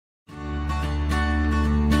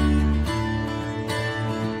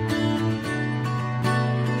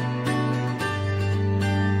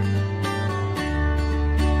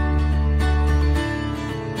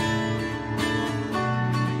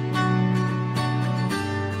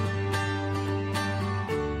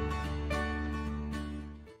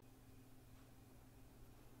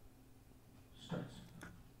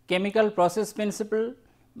Chemical Process Principle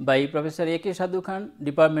by Professor A. K. Sadhu Khan,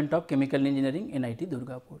 Department of Chemical Engineering, NIT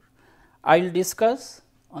Durgapur. I will discuss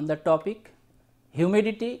on the topic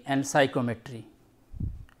humidity and psychrometry.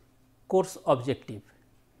 Course objective: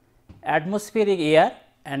 atmospheric air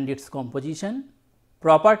and its composition,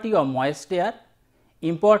 property of moist air,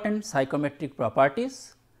 important psychrometric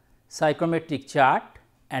properties, psychrometric chart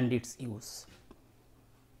and its use.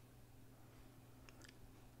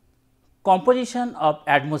 Composition of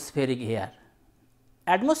atmospheric air.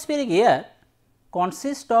 Atmospheric air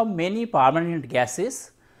consists of many permanent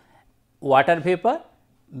gases, water vapor,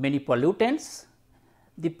 many pollutants.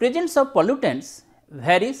 The presence of pollutants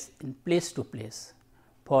varies in place to place.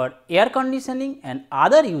 For air conditioning and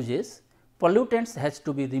other uses, pollutants has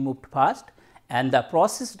to be removed first and the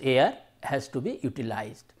processed air has to be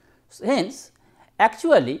utilized. So, hence,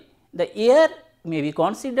 actually the air may be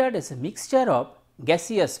considered as a mixture of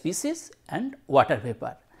gaseous species and water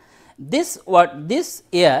vapor. This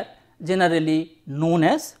air generally known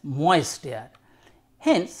as moist air.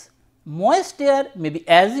 Hence, moist air may be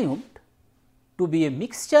assumed to be a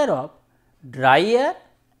mixture of dry air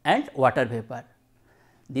and water vapor.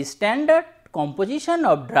 The standard composition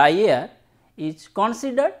of dry air is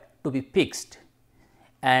considered to be fixed,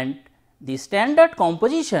 and the standard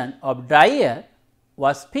composition of dry air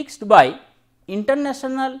was fixed by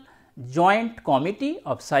International Joint Committee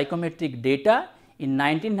of Psychometric Data in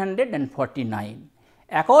 1949.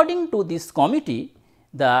 According to this committee,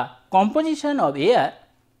 the composition of air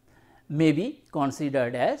may be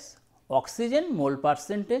considered as oxygen mole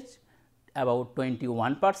percentage about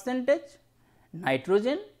 21%,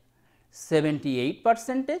 nitrogen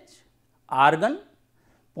 78%, argon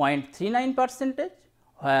 0.39%,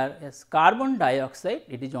 whereas carbon dioxide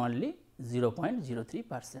it is only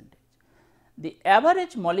 0.03%. The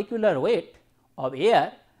average molecular weight of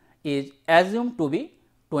air is assumed to be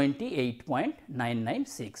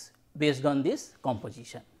 28.996 based on this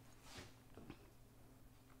composition.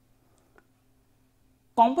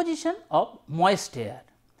 Composition of moist air.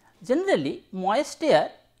 Generally, moist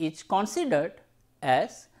air is considered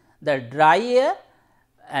as the dry air,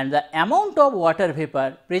 and the amount of water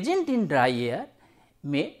vapor present in dry air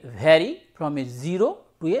may vary from a 0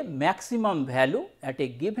 to a maximum value at a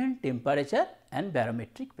given temperature and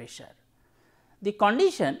barometric pressure. The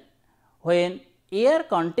condition when air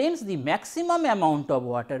contains the maximum amount of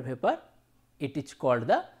water vapor, it is called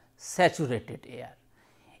the saturated air.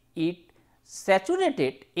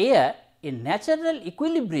 Saturated air in natural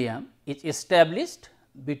equilibrium is established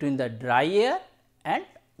between the dry air and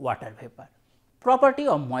water vapor. Property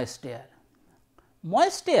of moist air.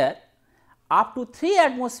 Moist air up to 3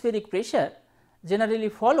 atmospheric pressure generally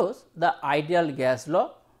follows the ideal gas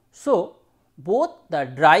law. So, both the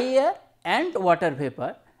dry air and water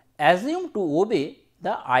vapor assume to obey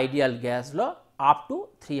the ideal gas law up to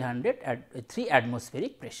 3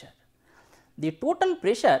 atmospheric pressure. The total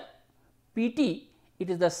pressure PT, it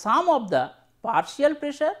is the sum of the partial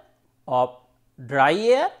pressure of dry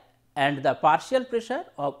air and the partial pressure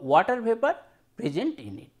of water vapor present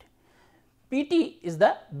in it. PT is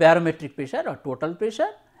the barometric pressure or total pressure,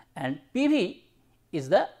 and PV is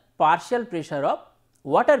the partial pressure of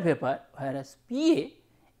water vapor, whereas PA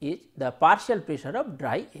is the partial pressure of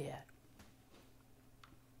dry air.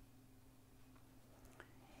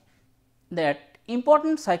 That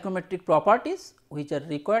important psychrometric properties which are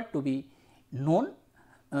required to be known,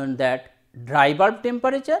 and that dry bulb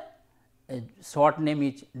temperature, short name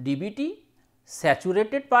is DBT,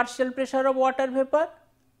 saturated partial pressure of water vapor,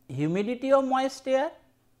 humidity of moist air,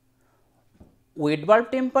 wet bulb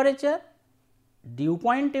temperature, dew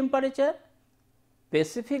point temperature,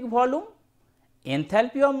 specific volume,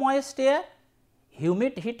 enthalpy of moist air,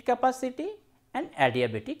 humid heat capacity and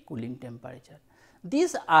adiabatic cooling temperature.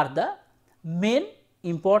 These are the main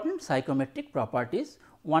important psychrometric properties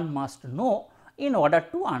one must know in order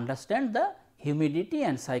to understand the humidity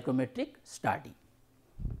and psychrometric study.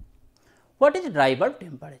 What is dry bulb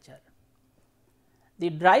temperature? The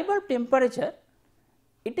dry bulb temperature,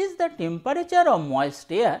 it is the temperature of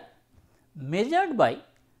moist air measured by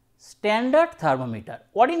standard thermometer,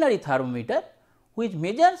 ordinary thermometer, which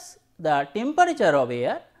measures the temperature of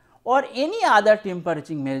air, or any other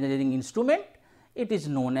temperature measuring instrument. It is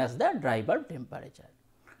known as the dry bulb temperature.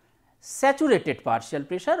 Saturated partial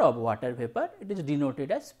pressure of water vapor, it is denoted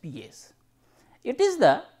as PS. It is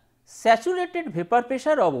the saturated vapor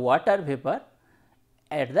pressure of water vapor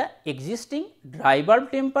at the existing dry bulb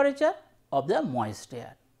temperature of the moist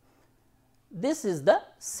air. This is the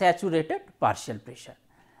saturated partial pressure.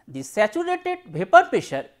 The saturated vapor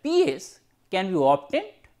pressure PS can be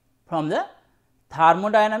obtained from the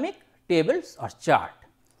thermodynamic tables or chart.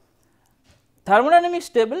 thermodynamics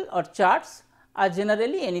table or charts are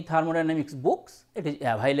generally any thermodynamics books, it is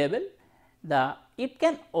available. It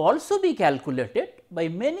can also be calculated by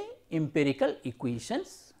many empirical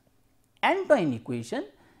equations. Antoine equation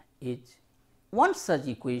is one such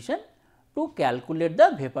equation to calculate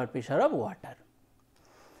the vapor pressure of water.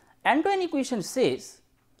 Antoine equation says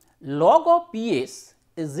log of Ps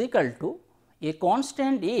is equal to a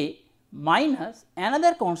constant A minus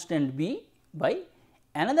another constant B by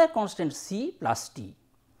another constant C plus T.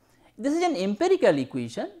 This is an empirical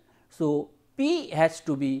equation. So, P has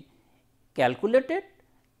to be calculated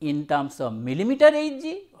in terms of millimeter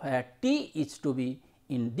Hg, where T is to be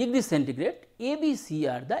in degree centigrade. A, B, C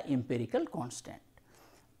are the empirical constant.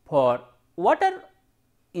 For water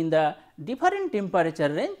in the different temperature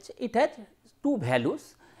range, it has two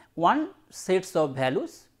values, one sets of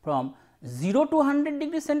values from 0 to 100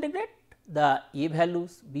 degree centigrade, the A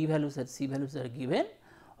values, B values and C values are given,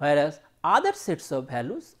 whereas other sets of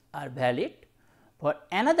values are valid for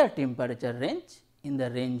another temperature range in the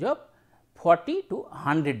range of 40 to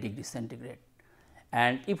 100 degree centigrade.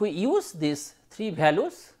 And if we use these three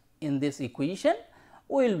values in this equation,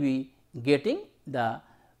 we will be getting the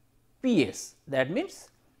PS, that means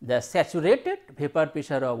the saturated vapor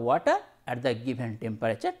pressure of water at the given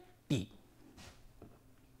temperature T.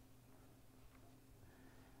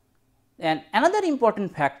 And another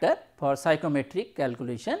important factor for psychrometric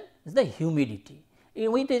calculation is the humidity,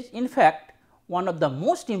 which is in fact one of the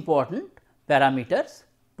most important parameters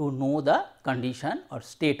to know the condition or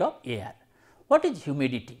state of air. What is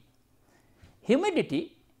humidity?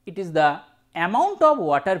 Humidity, it is the amount of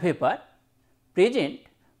water vapor present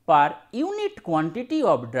per unit quantity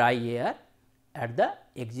of dry air at the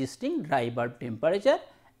existing dry bulb temperature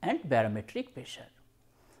and barometric pressure.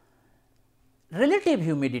 Relative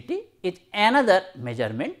humidity is another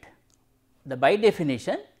measurement. By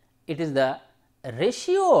definition, it is the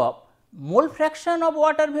ratio of mole fraction of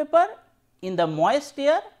water vapor in the moist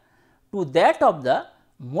air to that of the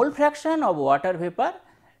mole fraction of water vapor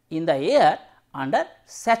in the air under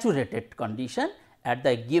saturated condition at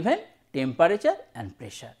the given temperature and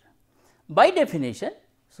pressure. By definition,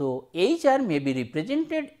 so HR may be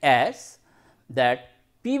represented as that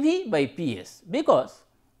PV by PS, because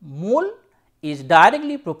mole is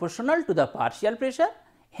directly proportional to the partial pressure.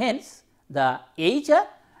 Hence, the HR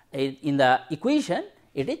in the equation,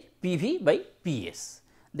 it is PV by PS,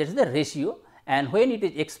 that is the ratio, and when it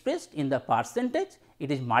is expressed in the percentage,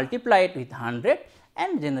 it is multiplied with 100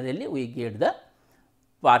 and generally we get the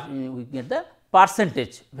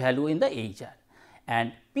percentage value in the HR,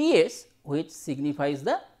 and PS, which signifies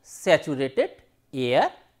the saturated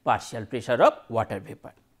air partial pressure of water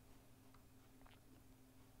vapor.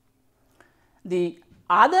 The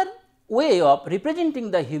other way of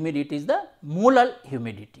representing the humidity is the molal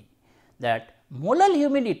humidity. That molal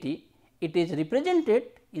humidity, it is represented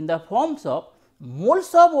in the forms of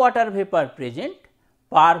moles of water vapor present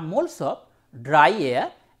per moles of dry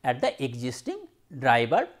air at the existing dry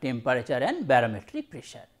bulb temperature and barometric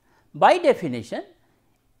pressure. By definition,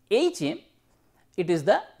 HM, it is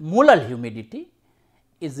the molal humidity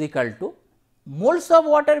is equal to moles of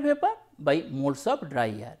water vapor by moles of dry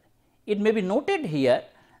air. It may be noted here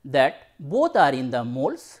that both are in the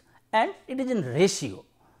moles and it is in ratio,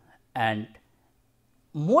 and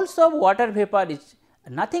moles of water vapor is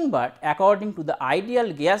nothing but, according to the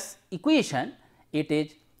ideal gas equation, it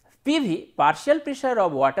is PV partial pressure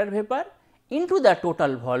of water vapor into the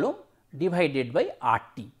total volume divided by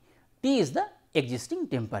RT. T is the existing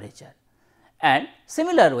temperature, and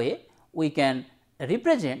similar way we can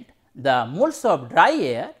represent the moles of dry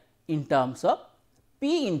air in terms of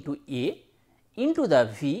P into A into the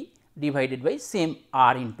V divided by same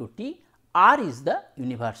R into T. R is the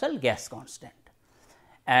universal gas constant,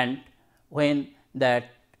 and when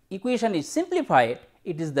that equation is simplified,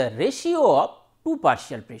 it is the ratio of two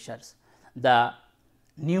partial pressures. The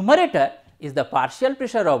numerator is the partial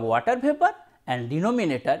pressure of water vapor and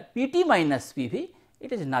denominator Pt minus Pv,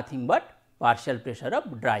 it is nothing but partial pressure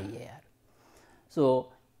of dry air.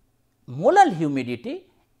 So, molal humidity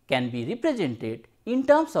can be represented in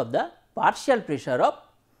terms of the partial pressure of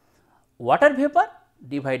water vapor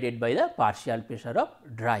divided by the partial pressure of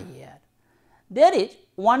dry air. There is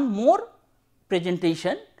one more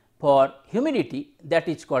presentation for humidity, that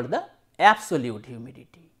is called the absolute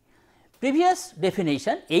humidity. Previous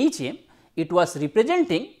definition HM, it was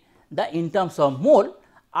representing the in terms of mole,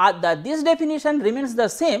 this definition remains the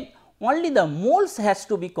same, only the moles has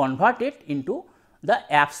to be converted into the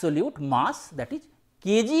absolute mass, that is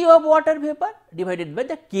kg of water vapor divided by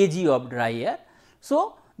the kg of dry air.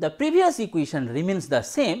 So, the previous equation remains the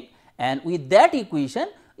same, and with that equation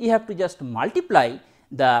you have to just multiply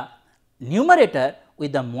the numerator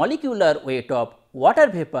with the molecular weight of water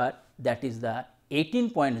vapor, that is the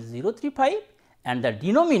 18.035, and the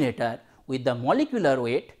denominator with the molecular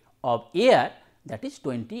weight of air, that is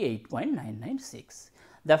 28.996.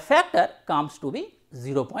 The factor comes to be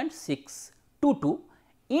 0.622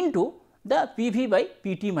 into the PV by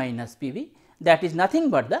PT minus PV, that is nothing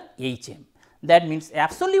but the HM. That means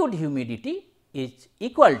absolute humidity is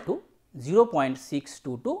equal to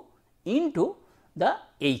 0.622 into the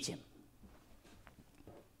HM.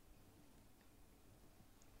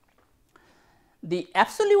 The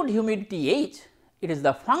absolute humidity H, it is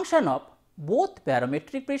the function of both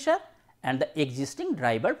barometric pressure and the existing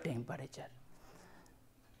dry bulb temperature.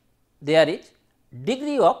 There is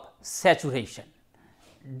degree of saturation.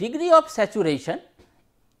 Degree of saturation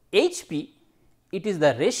HP, it is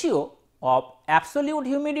the ratio of absolute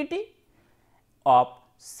humidity of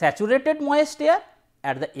saturated moist air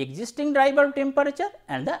at the existing dry bulb temperature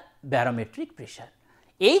and the barometric pressure.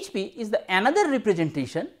 HP is the another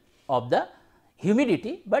representation of the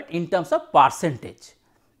humidity, but in terms of percentage,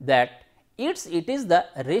 that it is the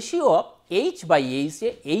ratio of H by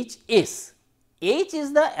HS. H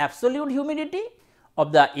is the absolute humidity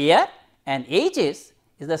of the air and HS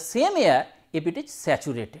is the same air if it is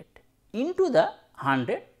saturated into the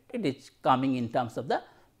 100, it is coming in terms of the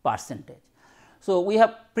percentage. So, we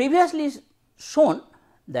have previously shown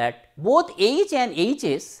that both H and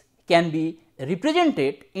HS can be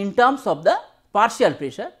represented in terms of the partial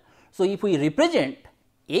pressure. So, if we represent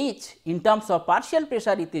H in terms of partial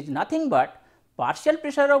pressure, it is nothing but partial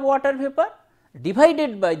pressure of water vapor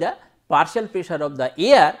divided by the partial pressure of the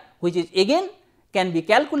air, which is again can be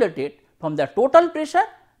calculated from the total pressure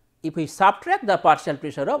if we subtract the partial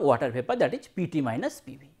pressure of water vapor, that is PT minus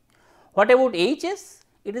PV. What about HS?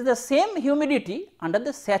 It is the same humidity under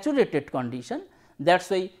the saturated condition, that is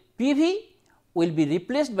why PV will be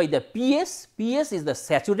replaced by the PS. PS is the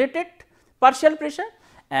saturated partial pressure,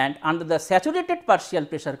 and under the saturated partial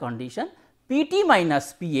pressure condition, PT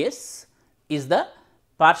minus PS is the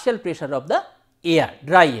partial pressure of the air,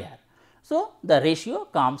 dry air. So, the ratio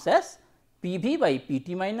comes as PV by PT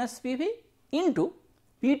minus PV into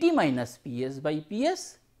PT minus PS by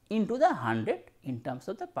PS into the 100 in terms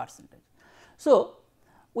of the percentage. So,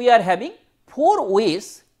 we are having 4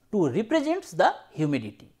 ways to represent the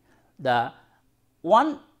humidity. The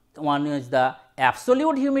one is the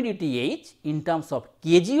absolute humidity H in terms of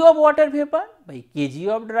kg of water vapor by kg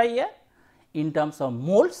of dry air. In terms of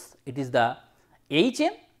moles, it is the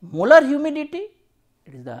HM, molar humidity,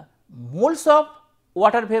 it is the moles of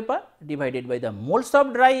water vapor divided by the moles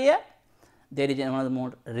of dry air. There is another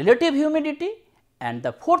more relative humidity, and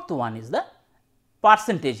the fourth one is the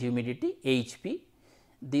percentage humidity HP.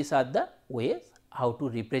 These are the ways how to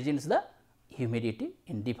represent the humidity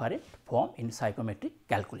in different form in psychrometric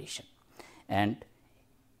calculation. And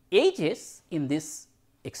HS in this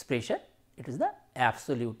expression, it is the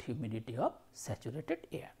absolute humidity of saturated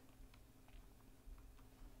air.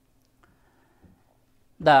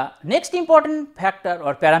 The next important factor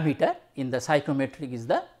or parameter in the psychrometric is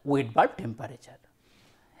the wet bulb temperature.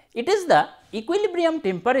 It is the equilibrium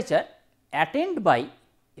temperature attained by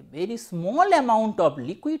a very small amount of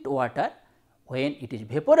liquid water when it is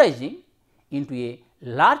vaporizing into a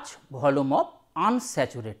large volume of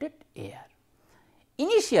unsaturated air.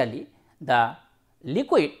 Initially, the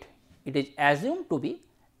liquid, it is assumed to be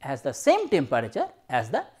has the same temperature as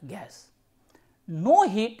the gas. No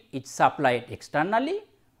heat is supplied externally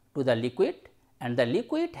to the liquid, and the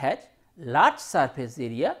liquid has large surface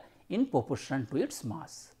area in proportion to its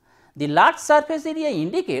mass. The large surface area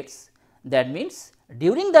indicates, that means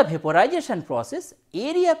during the vaporization process,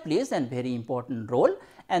 area plays a very important role,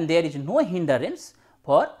 and there is no hindrance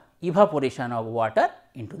for evaporation of water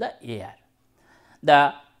into the air.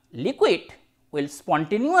 The liquid will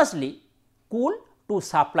spontaneously cool to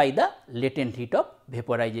supply the latent heat of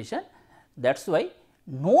vaporization. That is why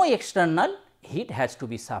no external heat has to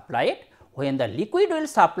be supplied. When the liquid will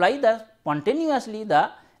supply the spontaneously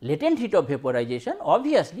the latent heat of vaporization,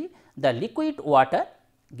 obviously the liquid water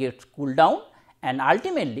gets cooled down and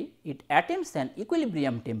ultimately it attains an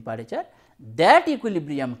equilibrium temperature. That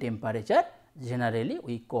equilibrium temperature generally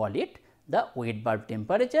we call it the wet bulb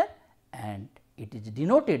temperature, and it is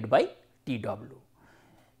denoted by TW.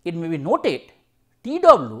 It may be noted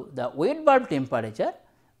TW, the wet bulb temperature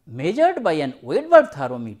measured by an wet bulb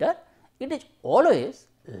thermometer, it is always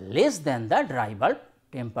less than the dry bulb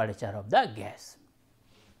temperature of the gas.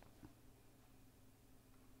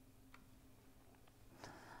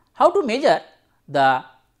 How to measure the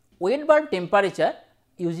wet bulb temperature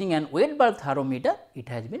using an wet bulb thermometer? It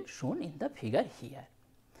has been shown in the figure here.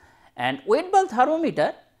 and wet bulb thermometer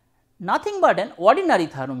nothing but an ordinary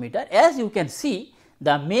thermometer. As you can see,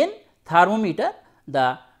 the main thermometer,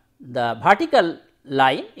 the vertical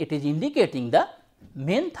line, it is indicating the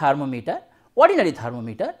main thermometer, ordinary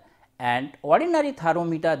thermometer, and ordinary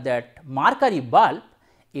thermometer, that mercury bulb,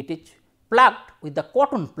 it is plugged with the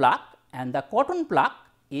cotton plug, and the cotton plug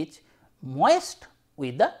is moist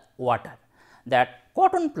with the water. That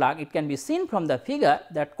cotton plug, it can be seen from the figure,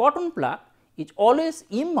 that cotton plug is always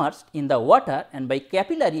immersed in the water, and by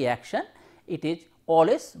capillary action it is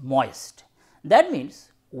always moist. That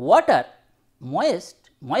means, water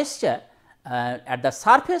moisture at the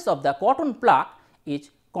surface of the cotton plug is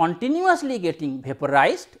continuously getting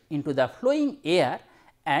vaporized into the flowing air,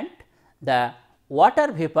 and the water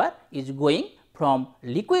vapor is going from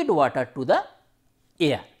liquid water to the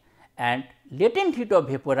air, and latent heat of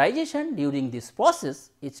vaporization during this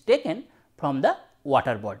process is taken from the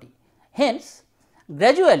water body. Hence,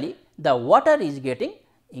 gradually the water is getting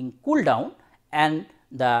cooled down, and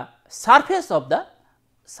the surface of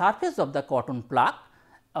the cotton plug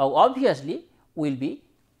obviously will be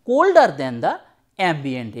colder than the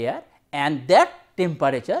ambient air, and that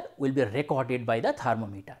temperature will be recorded by the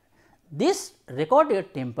thermometer. This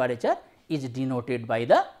recorded temperature is denoted by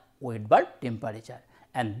the wet bulb temperature,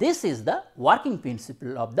 and this is the working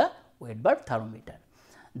principle of the wet bulb thermometer.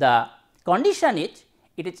 The condition is,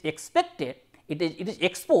 it is expected, it is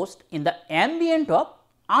exposed in the ambient of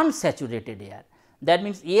unsaturated air. That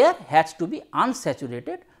means, air has to be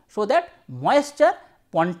unsaturated, so that moisture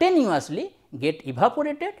spontaneously get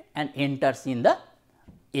evaporated and enters in the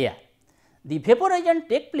air. The vaporization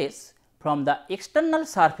takes place from the external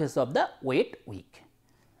surface of the wet wick.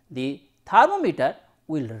 The thermometer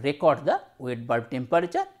will record the wet bulb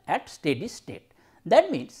temperature at steady state.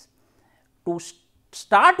 That means, to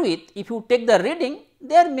start with, if you take the reading,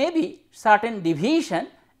 there may be certain deviation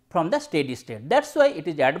from the steady state. That is why it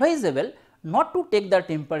is advisable not to take the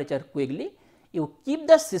temperature quickly. You keep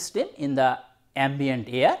the system in the ambient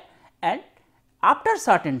air, and after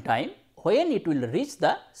certain time, when it will reach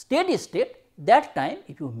the steady state, that time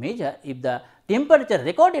if you measure, if the temperature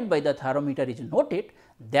recorded by the thermometer is noted,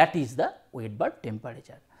 that is the wet bulb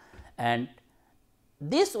temperature. And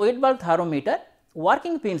this wet bulb thermometer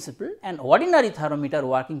working principle and ordinary thermometer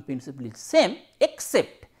working principle is same,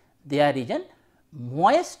 except there is a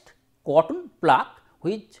moist cotton plug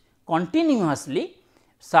which continuously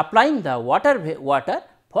supplying the water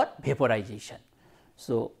for vaporization.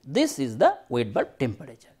 So, this is the wet bulb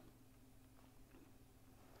temperature.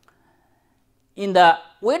 In the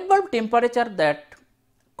wet bulb temperature, that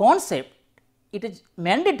concept, it is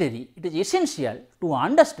mandatory, it is essential to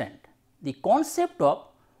understand the concept of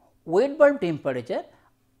wet bulb temperature,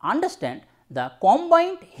 understand the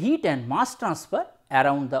combined heat and mass transfer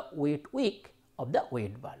around the wet wick of the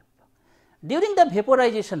wet bulb. During the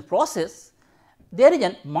vaporization process, there is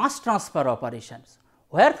a mass transfer operations,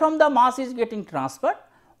 where from the mass is getting transferred.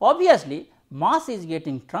 Obviously, mass is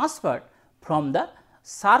getting transferred from the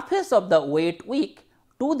surface of the wet wick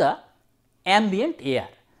to the ambient air.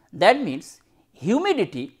 That means,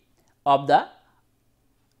 humidity of the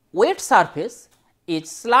wet surface is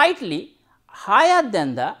slightly higher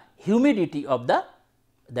than the humidity of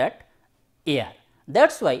that air.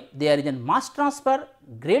 That is why there is a mass transfer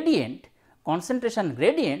gradient, concentration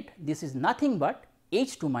gradient. This is nothing but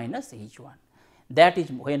H2 minus H1. That is,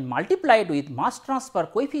 when multiplied with mass transfer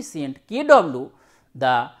coefficient Kw,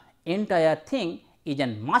 the entire thing is a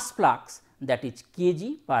mass flux, that is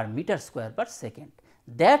kg per meter square per second.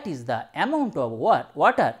 That is the amount of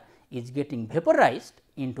water is getting vaporized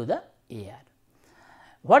into the air.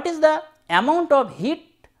 What is the amount of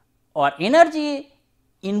heat or energy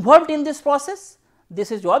involved in this process?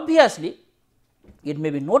 This is obviously, it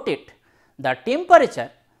may be noted, the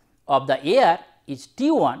temperature of the air is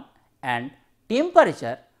T1 and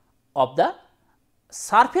temperature of the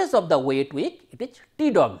surface of the wet wick, it is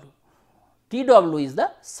Tw. Tw is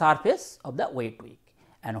the surface of the wet wick,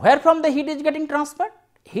 and where from the heat is getting transferred?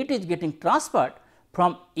 Heat is getting transferred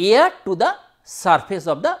from air to the surface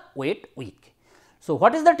of the wet wick. So,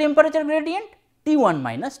 what is the temperature gradient? T1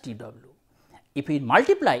 minus Tw. If we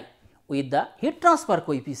multiply with the heat transfer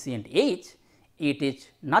coefficient H, it is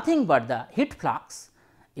nothing but the heat flux,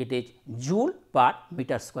 it is joule per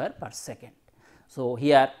meter square per second. So,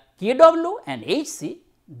 here Kw and Hc,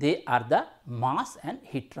 they are the mass and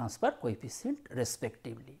heat transfer coefficient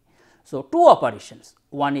respectively. So, two operations,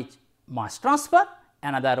 one is mass transfer,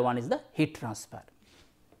 another one is the heat transfer.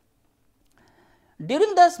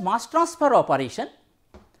 During this mass transfer operation,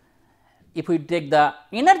 if we take the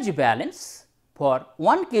energy balance for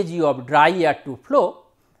 1 kg of dry air to flow,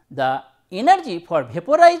 the energy for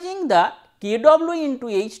vaporizing the Kw into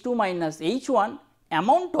H2 minus H1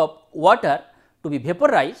 amount of water to be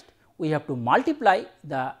vaporized, we have to multiply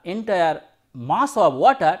the entire mass of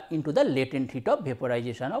water into the latent heat of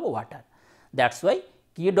vaporization of water. That is why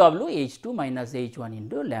Kw H2 minus H1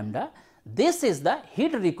 into lambda. This is the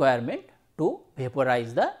heat requirement to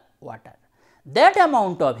vaporize the water. That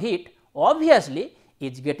amount of heat obviously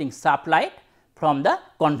is getting supplied from the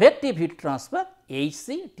convective heat transfer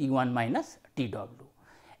Hc T1 minus Tw.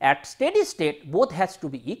 At steady state both has to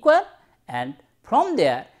be equal, and from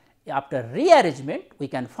there after rearrangement we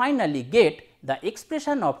can finally get the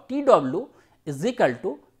expression of Tw is equal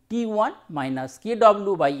to T1 minus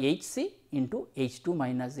Kw by Hc into H2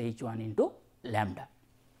 minus H1 into lambda.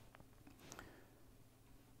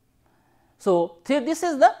 So, this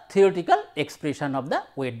is the theoretical expression of the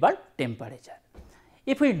wet bulb temperature.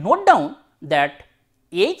 If we note down that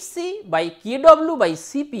Hc by Kw by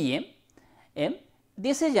Cpm,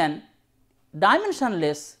 this is an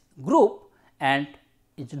dimensionless group and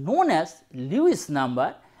is known as Lewis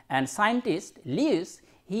number, and scientist Lewis,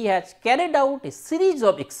 he has carried out a series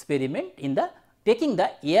of experiment in the taking the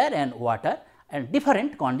air and water and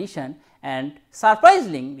different condition, and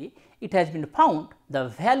surprisingly it has been found the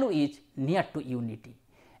value is near to unity,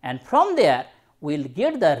 and from there we will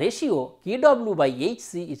get the ratio Kw by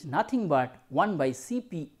Hc is nothing but 1 by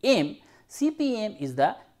Cpm. Cpm is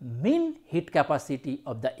the mean heat capacity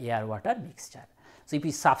of the air water mixture. So, if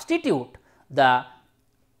we substitute the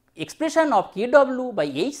expression of Kw by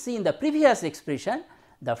Hc in the previous expression,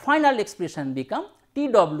 the final expression become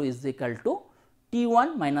Tw is equal to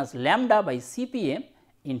T1 minus lambda by Cpm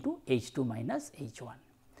into H2 minus H1.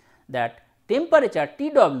 That temperature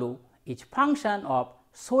Tw is function of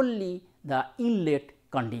solely the inlet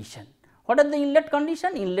condition. What are the inlet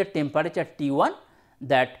condition? Inlet temperature T1,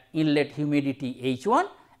 that inlet humidity H1,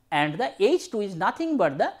 and the H2 is nothing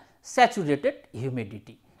but the saturated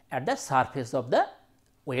humidity at the surface of the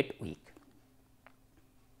wet wick.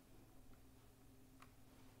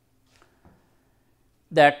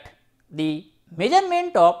 That the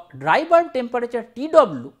measurement of dry bulb temperature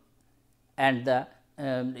Tw and the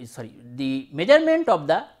measurement of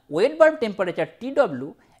the wet bulb temperature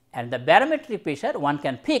Tw and the barometric pressure, one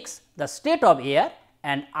can fix the state of air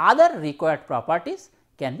and other required properties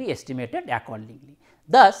can be estimated accordingly.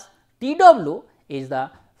 Thus, Tw is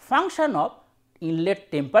the function of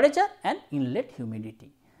inlet temperature and inlet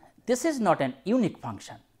humidity. This is not an unique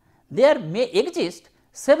function. There may exist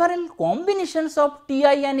several combinations of Ti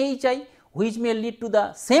and Hi which may lead to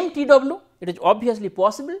the same Tw. It is obviously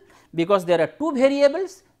possible because there are two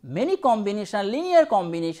variables, many combination, linear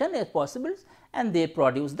combination is possible, and they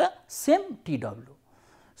produce the same Tw.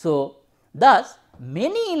 So, thus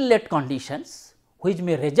many inlet conditions which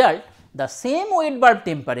may result the same wet bulb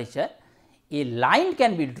temperature, a line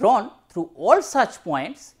can be drawn through all such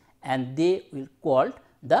points and they will called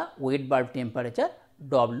the wet bulb temperature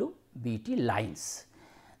WBT lines.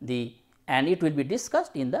 And it will be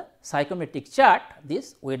discussed in the psychrometric chart.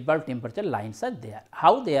 These wet bulb temperature lines are there.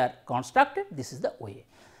 How they are constructed? This is the way.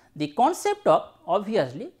 The concept of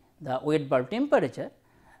obviously the wet bulb temperature,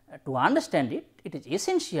 to understand it, it is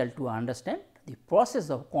essential to understand the process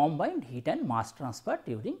of combined heat and mass transfer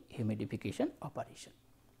during humidification operation.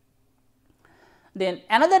 Then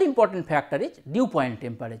another important factor is dew point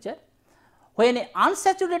temperature. When an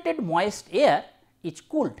unsaturated moist air is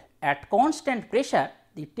cooled at constant pressure,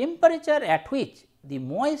 the temperature at which the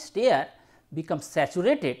moist air becomes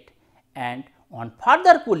saturated, and on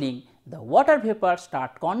further cooling the water vapor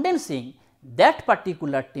start condensing, that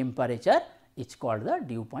particular temperature is called the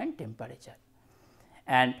dew point temperature.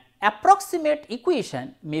 And approximate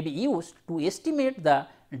equation may be used to estimate the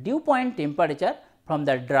dew point temperature from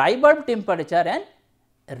the dry bulb temperature and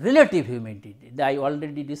relative humidity. I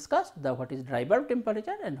already discussed the what is dry bulb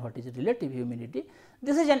temperature and what is relative humidity.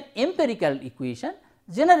 This is an empirical equation.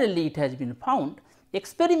 Generally, it has been found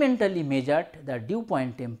experimentally measured the dew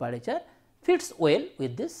point temperature fits well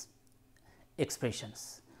with these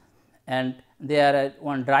expressions. And there are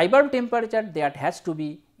one dry bulb temperature that has to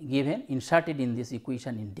be given inserted in this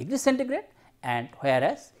equation in degree centigrade, and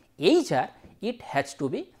whereas HR it has to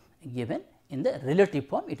be given in the relative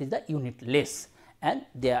form, it is the unit less, and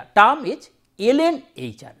the term is ln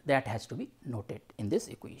HR, that has to be noted in this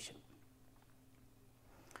equation.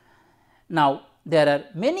 Now, there are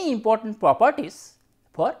many important properties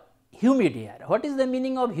for humid air. What is the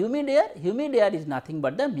meaning of humid air? Humid air is nothing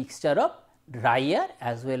but the mixture of dry air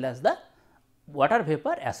as well as the water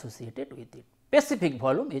vapor associated with it. Specific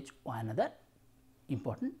volume is one other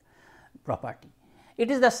important property. It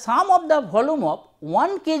is the sum of the volume of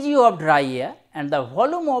 1 kg of dry air and the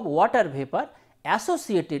volume of water vapor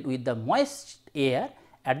associated with the moist air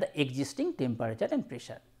at the existing temperature and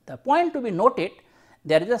pressure. The point to be noted,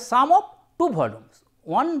 there is a sum of two volumes.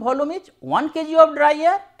 One volume is 1 kg of dry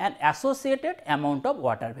air and associated amount of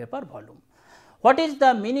water vapor volume. What is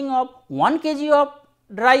the meaning of 1 kg of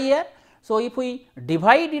dry air? So, if we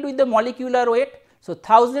divide it with the molecular weight, so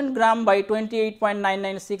 1000 gram by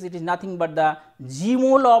 28.996, it is nothing but the g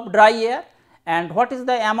mole of dry air, and what is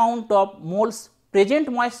the amount of moles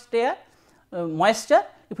present moisture?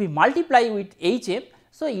 If we multiply with Hm,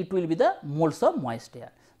 so it will be the moles of moist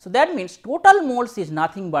air. So, that means total moles is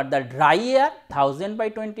nothing but the dry air 1000 by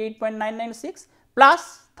 28.996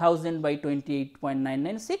 plus 1000 by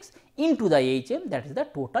 28.996 into the Hm, that is the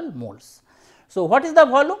total moles. So, what is the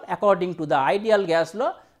volume? According to the ideal gas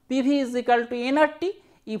law, PV is equal to nRT.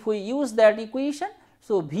 If we use that equation,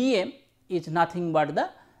 so Vm is nothing but the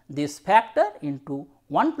this factor into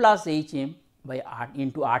 1 plus Hm by R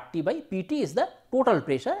into RT by PT is the total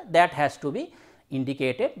pressure that has to be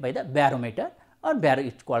indicated by the barometer, or it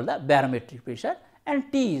is called the barometric pressure,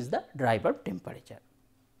 and T is the dry bulb temperature.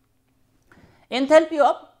 Enthalpy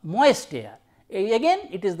of moist air, again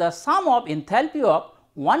it is the sum of enthalpy of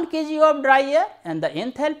 1 kg of dry air and the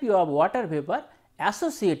enthalpy of water vapor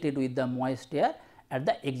associated with the moist air at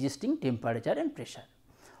the existing temperature and pressure.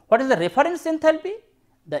 What is the reference enthalpy?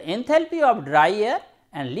 The enthalpy of dry air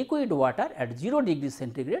and liquid water at 0 degree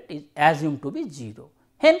centigrade is assumed to be 0.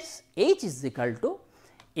 Hence, H is equal to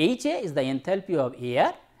HA is the enthalpy of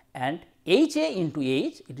air, and HA into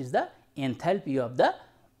H, it is the enthalpy of the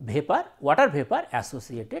vapor, water vapor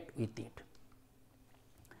associated with it.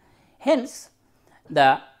 Hence,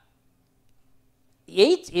 the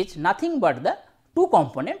H is nothing but the two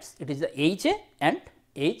components, it is the HA and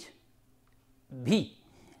HV.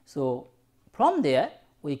 So, from there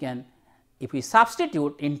we can, if we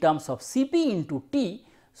substitute in terms of Cp into T,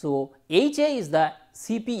 so HA is the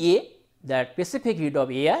Cpa, that specific heat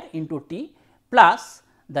of air, into T, plus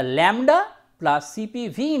the lambda plus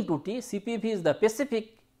Cpv into T. Cpv is the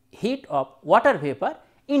specific heat of water vapor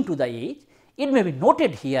into the H. It may be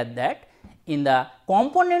noted here that in the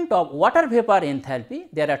component of water vapor enthalpy,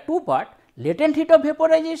 there are two parts, latent heat of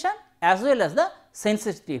vaporization as well as the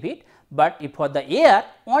sensitive heat, but if for the air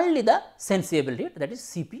only the sensible heat, that is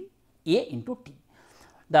Cpa into T.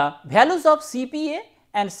 The values of Cpa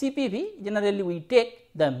and Cpv, generally we take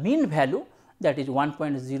the mean value, that is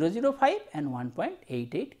 1.005 and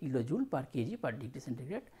 1.88 kilojoule per kg per degree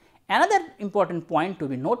centigrade. Another important point to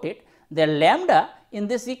be noted, the lambda in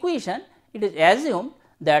this equation, it is assumed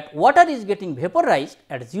that water is getting vaporized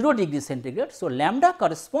at 0 degree centigrade. So, lambda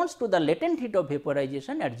corresponds to the latent heat of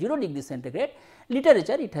vaporization at 0 degree centigrade.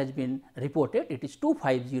 Literature, it has been reported, it is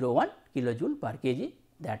 2501 kilojoule per kg,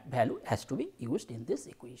 that value has to be used in this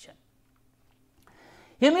equation.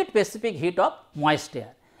 Humid specific heat of moist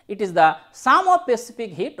air, it is the sum of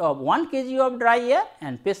specific heat of 1 kg of dry air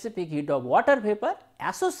and specific heat of water vapor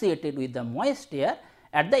associated with the moist air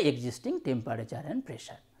at the existing temperature and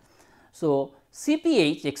pressure. So,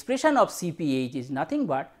 Cph, expression of Cph is nothing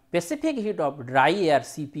but specific heat of dry air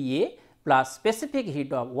Cpa plus specific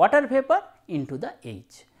heat of water vapor into the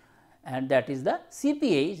H, and that is the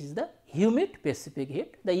Cph is the humid specific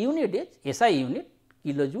heat, the unit is SI unit,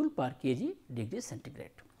 kilojoule per kg degree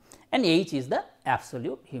centigrade, and H is the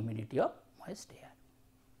absolute humidity of moist air.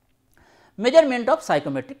 Measurement of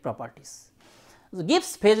psychrometric properties. So,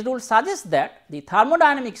 Gibbs phase rule suggests that the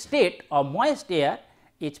thermodynamic state of moist air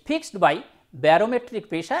is fixed by barometric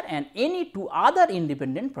pressure and any two other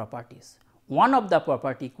independent properties. One of the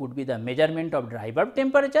property could be the measurement of dry bulb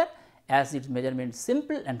temperature, as its measurement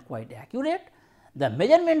simple and quite accurate. The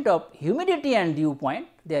measurement of humidity and dew point,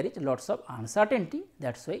 there is lots of uncertainty,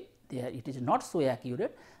 that is why there it is not so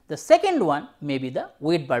accurate. The second one may be the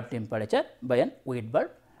wet bulb temperature by an wet bulb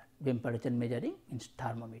temperature measuring in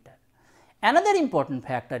thermometer. Another important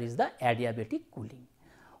factor is the adiabatic cooling.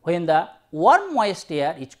 When the warm moist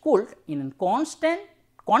air is cooled in constant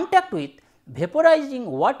contact with vaporizing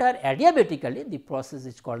water adiabatically, the process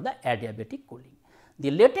is called the adiabatic cooling.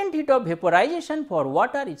 The latent heat of vaporization for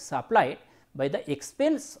water is supplied by the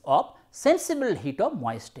expense of sensible heat of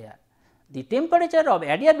moist air. The temperature of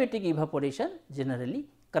adiabatic evaporation generally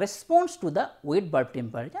corresponds to the wet bulb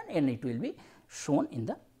temperature, and it will be shown in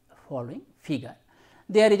the following figure.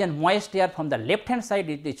 There is a moist air from the left hand side,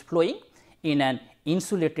 it is flowing in an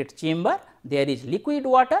insulated chamber, there is liquid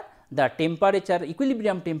water, the temperature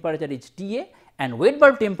equilibrium temperature is Ta, and wet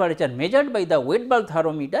bulb temperature measured by the wet bulb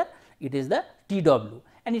thermometer, it is the Tw,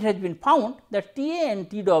 and it has been found that Ta and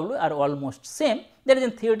Tw are almost same. There is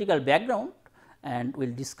a theoretical background and we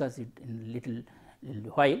will discuss it in little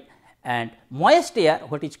while. And moist air,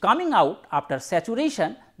 what is coming out after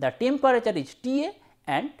saturation, the temperature is Ta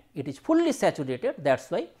and it is fully saturated, that is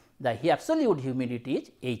why the absolute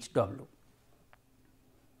humidity is Hw.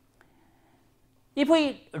 If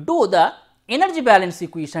we do the energy balance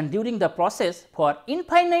equation during the process for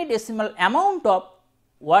infinitesimal amount of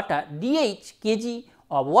water, dH kg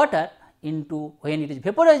of water into when it is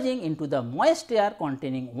vaporizing into the moist air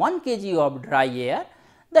containing 1 kg of dry air,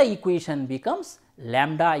 the equation becomes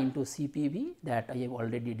lambda into Cpv, that I have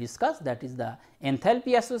already discussed, that is the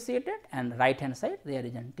enthalpy associated, and right hand side there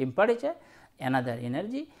is a temperature, another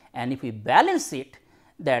energy, and if we balance it,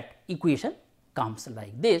 that equation comes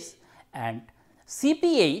like this, and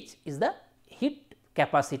Cph is the heat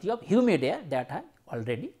capacity of humid air, that I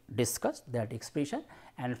already discussed that expression.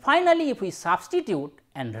 And finally, if we substitute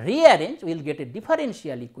and rearrange, we will get a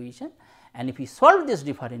differential equation, and if we solve this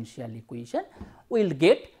differential equation, we will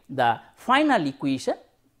get the final equation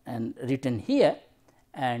and written here,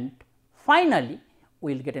 and finally,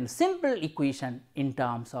 we will get a simple equation in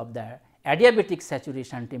terms of the adiabatic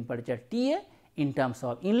saturation temperature Ta, in terms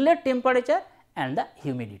of inlet temperature and the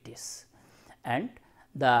humidities, and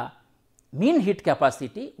the mean heat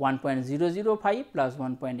capacity 1.005 plus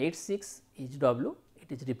 1.86 is W,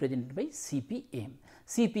 it is represented by Cpm.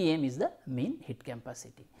 Cpm is the mean heat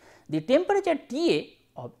capacity. The temperature Ta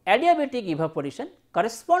of adiabatic evaporation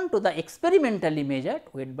correspond to the experimentally measured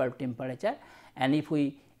wet bulb temperature, and if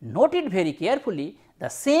we note it very carefully, the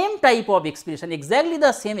same type of expression, exactly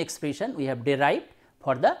the same expression we have derived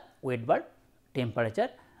for the wet bulb temperature,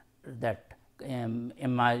 that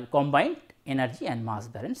combined energy and mass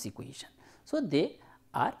balance equation. So, they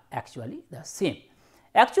are actually the same.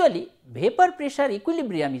 Actually, vapor pressure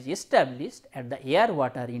equilibrium is established at the air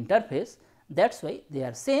water interface, that is why they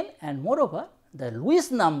are same, and moreover the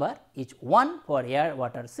Lewis number is 1 for air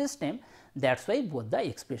water system, that is why both the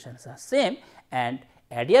expressions are same, and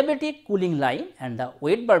adiabatic cooling line and the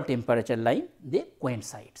wet bulb temperature line, they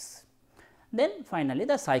coincides. Then finally,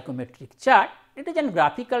 the psychrometric chart, it is a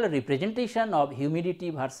graphical representation of humidity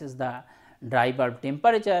versus the dry bulb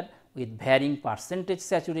temperature with varying percentage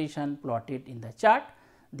saturation plotted in the chart.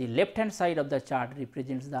 The left hand side of the chart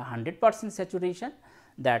represents the 100% saturation,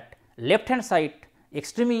 that left hand side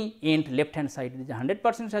extreme end left hand side is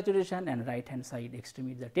 100% saturation, and right hand side extreme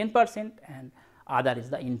is the 10%, and other is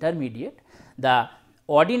the intermediate. The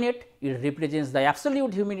ordinate, it represents the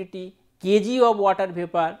absolute humidity kg of water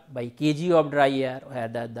vapor by kg of dry air, where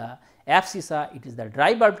the abscissa, it is the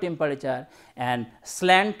dry bulb temperature, and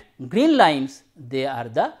slant green lines, they are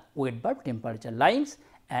the wet bulb temperature lines,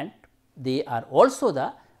 and they are also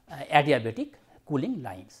the adiabatic cooling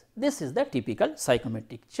lines. This is the typical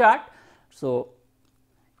psychrometric chart. So,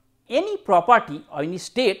 any property or any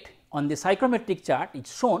state on the psychrometric chart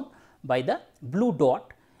is shown by the blue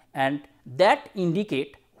dot, and that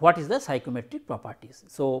indicate what is the psychrometric properties.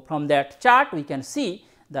 So, from that chart we can see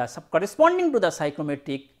the corresponding to the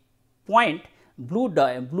psychrometric point blue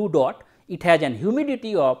dot, it has an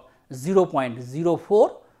humidity of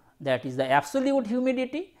 0.04, that is the absolute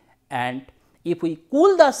humidity, and if we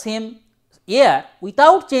cool the same air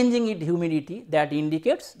without changing its humidity, that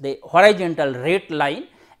indicates the horizontal red line,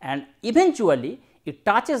 and eventually it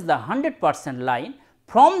touches the 100% line.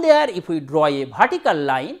 From there, if we draw a vertical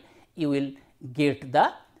line, you will get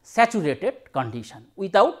the saturated condition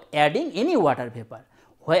without adding any water vapor.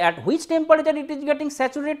 At which temperature it is getting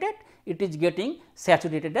saturated? It is getting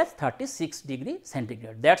saturated as 36 degree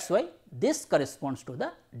centigrade. That is why this corresponds to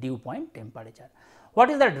the dew point temperature. What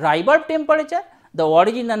is the dry bulb temperature? The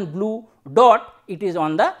original blue dot, it is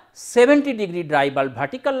on the 70 degree dry bulb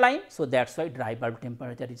vertical line. So, that is why dry bulb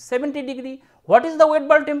temperature is 70 degree. What is the wet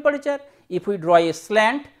bulb temperature? If we draw a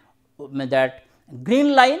slant, that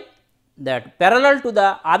green line, that parallel to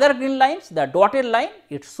the other green lines, the dotted line,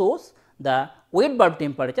 it shows the wet bulb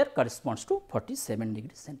temperature corresponds to 47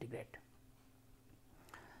 degree centigrade.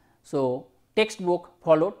 So, textbook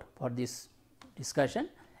followed for this discussion.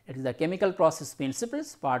 It is the chemical process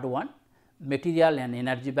principles part 1, material and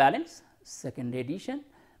energy balance, second edition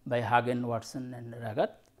by Hagen, Watson and Ragat.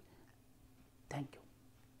 Thank you.